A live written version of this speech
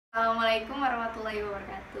Assalamualaikum warahmatullahi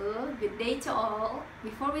wabarakatuh. Good day to all.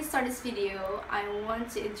 Before we start this video, I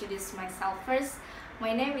want to introduce myself first.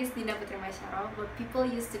 My name is Dinda Putri Maisyaroh, but people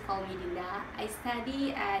used to call me Dinda. I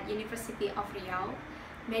study at University of Riau,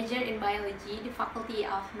 major in biology, the Faculty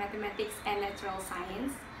of Mathematics and Natural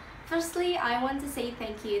Science. Firstly, I want to say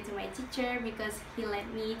thank you to my teacher because he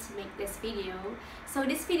led me to make this video. So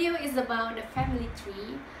this video is about the family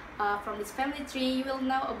tree. From this family tree, you will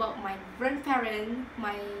know about my grandparent,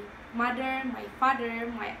 my mother, my father,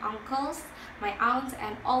 my uncles, my aunt,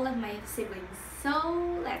 and all of my siblings. So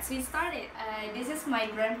let's get started. This is my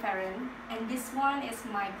grandparent, and this one is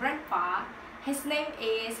my grandpa. His name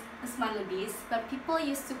is Usman Lubis, but people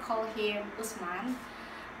used to call him Usman.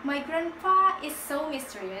 My grandpa is so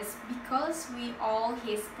mysterious because we all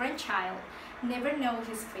his grandchild never know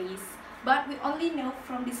his face, but we only know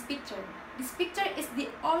from this picture. This picture is the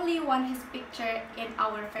only one his picture in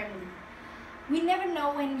our family. We never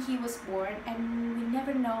know when he was born, and we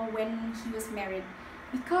never know when he was married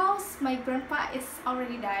because my grandpa is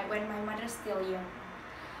already died when my mother still young.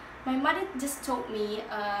 My mother just told me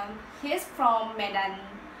he is from Medan,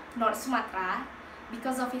 North Sumatra.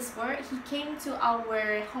 Because of his work, he came to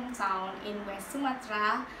our hometown in West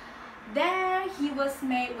Sumatra. There he was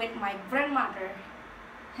married with my grandmother.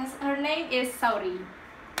 Her name is Sauri.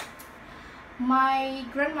 My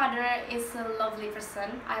grandmother is a lovely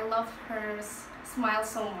person. I love her smile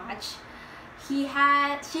so much. She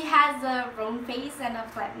has a round face and a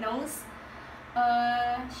flat nose.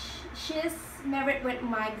 She is married with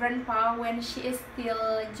my grandpa when she is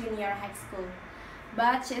still junior high school,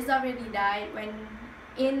 but she has already died when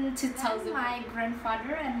in 2000. My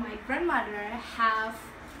grandfather and my grandmother have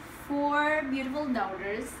 4 beautiful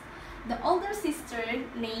daughters. The older sister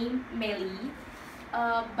named Melly,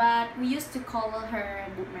 but we used to call her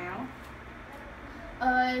Bukmel.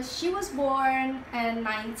 She was born in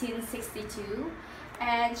 1962,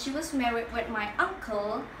 and she was married with my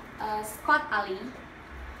uncle, Scott Ali.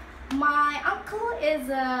 My uncle is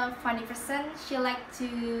a funny person. She likes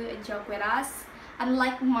to joke with us.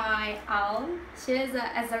 Unlike my aunt, she is an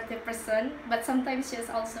assertive person, but sometimes she is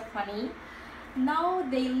also funny. Now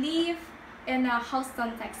they live in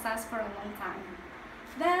Houston, Texas for a long time.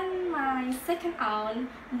 Then my second aunt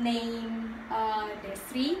named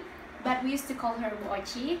Desri, but we used to call her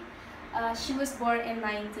Bochi. She was born in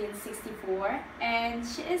 1964, and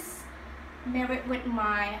she is married with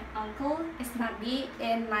my uncle Isnabi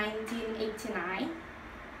in 1989.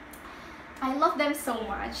 I love them so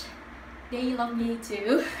much. They love me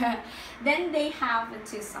too. Then they have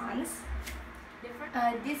 2 sons.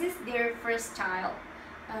 This is their first child.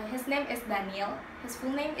 His name is Daniel. His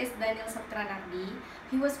full name is Daniel Saptranardi.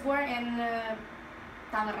 He was born in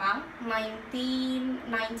Tangerang,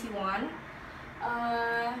 1991.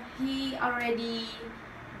 He already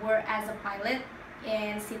worked as a pilot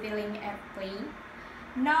in Citylink airplane.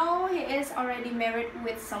 Now he is already married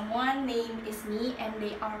with someone named Ismi, and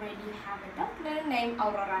they already have a daughter named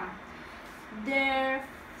Aurora. Their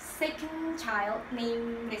second child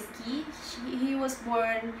named Rizky, he was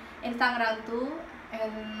born in Tangerang too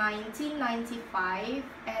in 1995,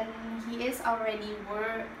 and he is already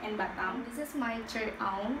work in Batam. This is my third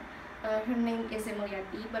aunt. Her name is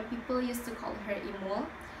Emuliati, but people used to call her Imul.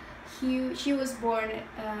 She was born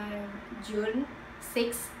June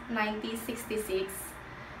 6, 1966,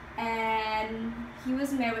 and he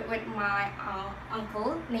was married with my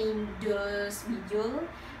uncle named Dos Bijul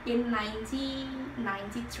in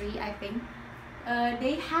 1993, I think.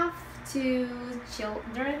 They have 2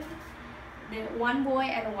 children, one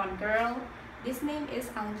boy and one girl. This name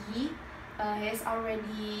is Anggi. He's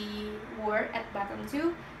already worked at Batam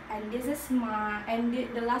too. And this is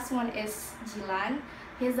the last one is Jilan.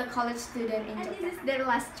 He's a college student in Japan. This is their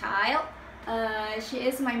last child. She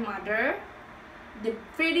is my mother, the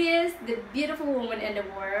prettiest, the beautiful woman in the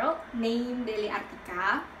world, named Deli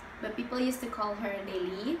Artika, but people used to call her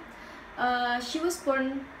Deli. She was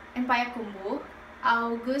born in Payakumbuh,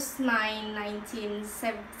 August 9, 1967.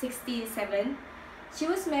 She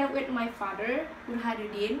was married with my father,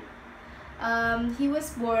 Burhanuddin. He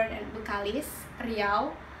was born in Bekalis,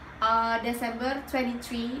 Riau, December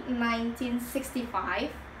 23,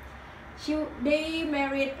 1965. They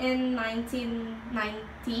married in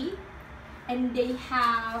 1990, and they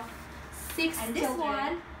have 6 children. This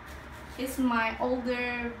one is my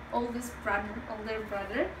oldest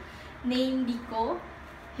brother named Diko.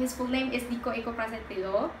 His full name is Diko Eko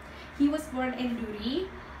Prasetyo. He was born in Duri,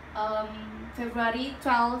 February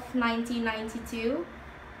 12, 1992.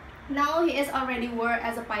 Now he is already worked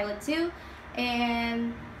as a pilot too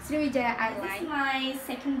in Sriwijaya Airlines. This is my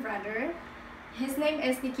second brother. His name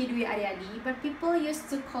is Diki Dwi Aryadi, but people used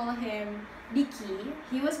to call him Diki.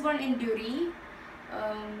 He was born in Duri,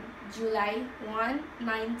 July 1,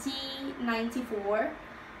 1994.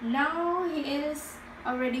 Now he is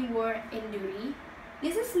already born in Duri.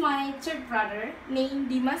 This is my third brother named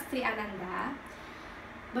Dimas Triananda,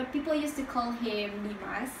 but people used to call him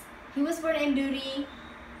Dimas. He was born in Duri,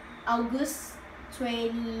 August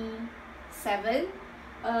 27,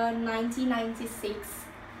 1996.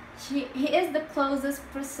 He is the closest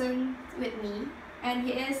person with me, and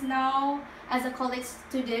he is now as a college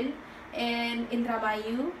student in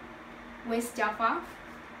Indramayu, West Java.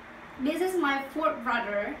 This is my fourth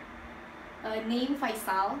brother, named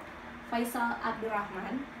Faisal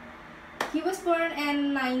Abdurrahman. He was born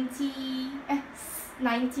in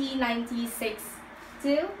 1996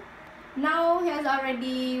 too. Now he has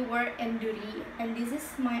already worked in Duri, and this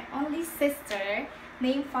is my only sister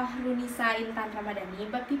named Fahrunisa Intan Ramadhani,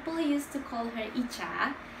 but people used to call her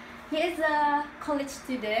Icha. He is a college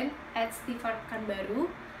student at Stifat Kanbaru.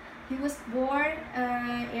 He was born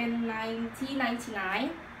in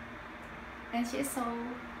 1999, and she is so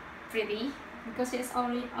pretty because she is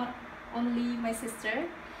only my sister.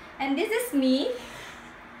 And this is me,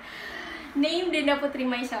 named Dinda Putri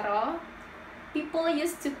Maisyaroh. People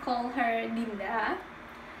used to call her Dinda.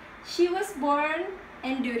 She was born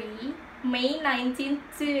in Duri, May 19,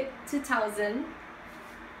 2000.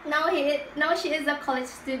 Now she is a college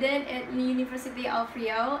student at the University of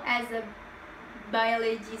Riau as a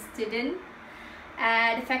biology student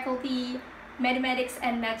at the faculty Mathematics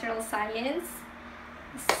and Natural Science.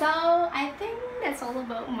 So I think that's all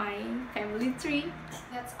about my family tree.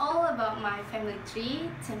 That's all about my family tree.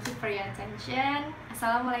 Thank you for your attention.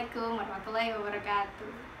 Assalamualaikum warahmatullahi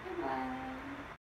wabarakatuh. Bye bye.